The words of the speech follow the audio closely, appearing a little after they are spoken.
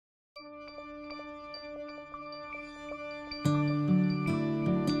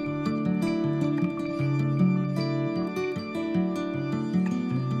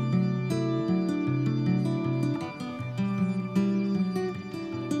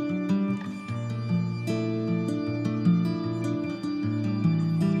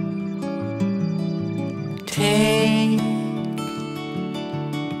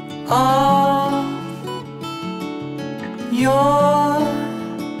off your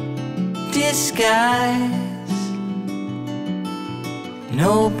disguise.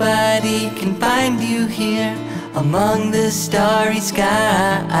 Nobody can find you here among the starry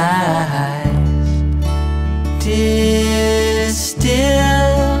skies. Distilled,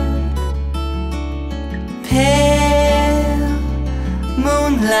 pale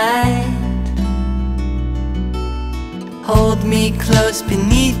moonlight, hold me close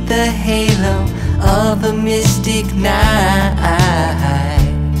beneath the halo of a mystic night.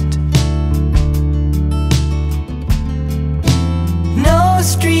 No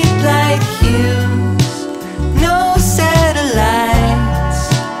streetlight hues, no satellites,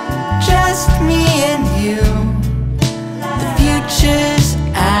 just me and you. The future's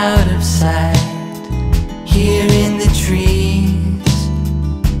out of sight, here in the trees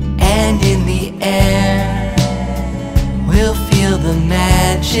and in the air. We'll feel the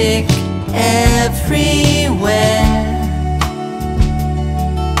magic everywhere.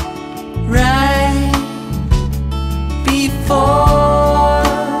 Right before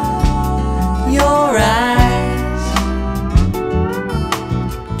your eyes,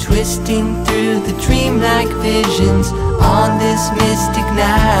 twisting through the dreamlike visions on this mystic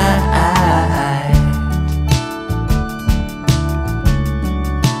night.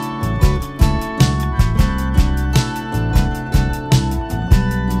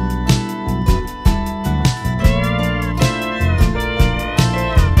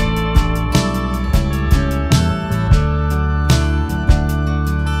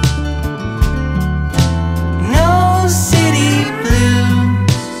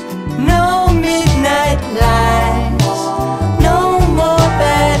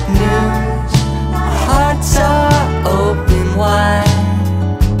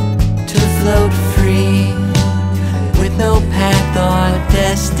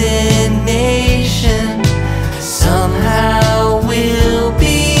 Destination, somehow we'll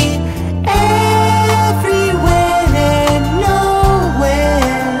be everywhere and nowhere.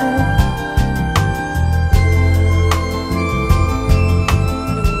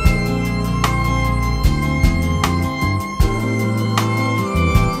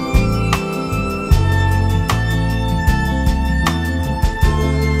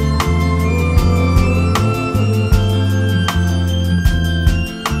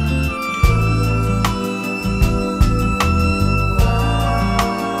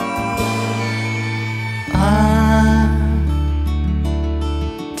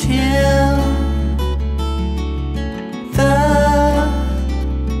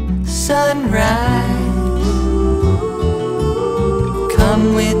 Sunrise, come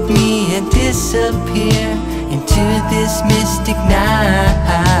with me and disappear into this mystic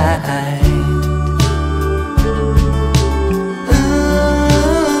night.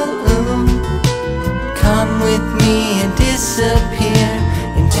 Ooh, come with me and disappear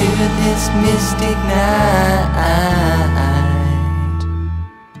into this mystic night.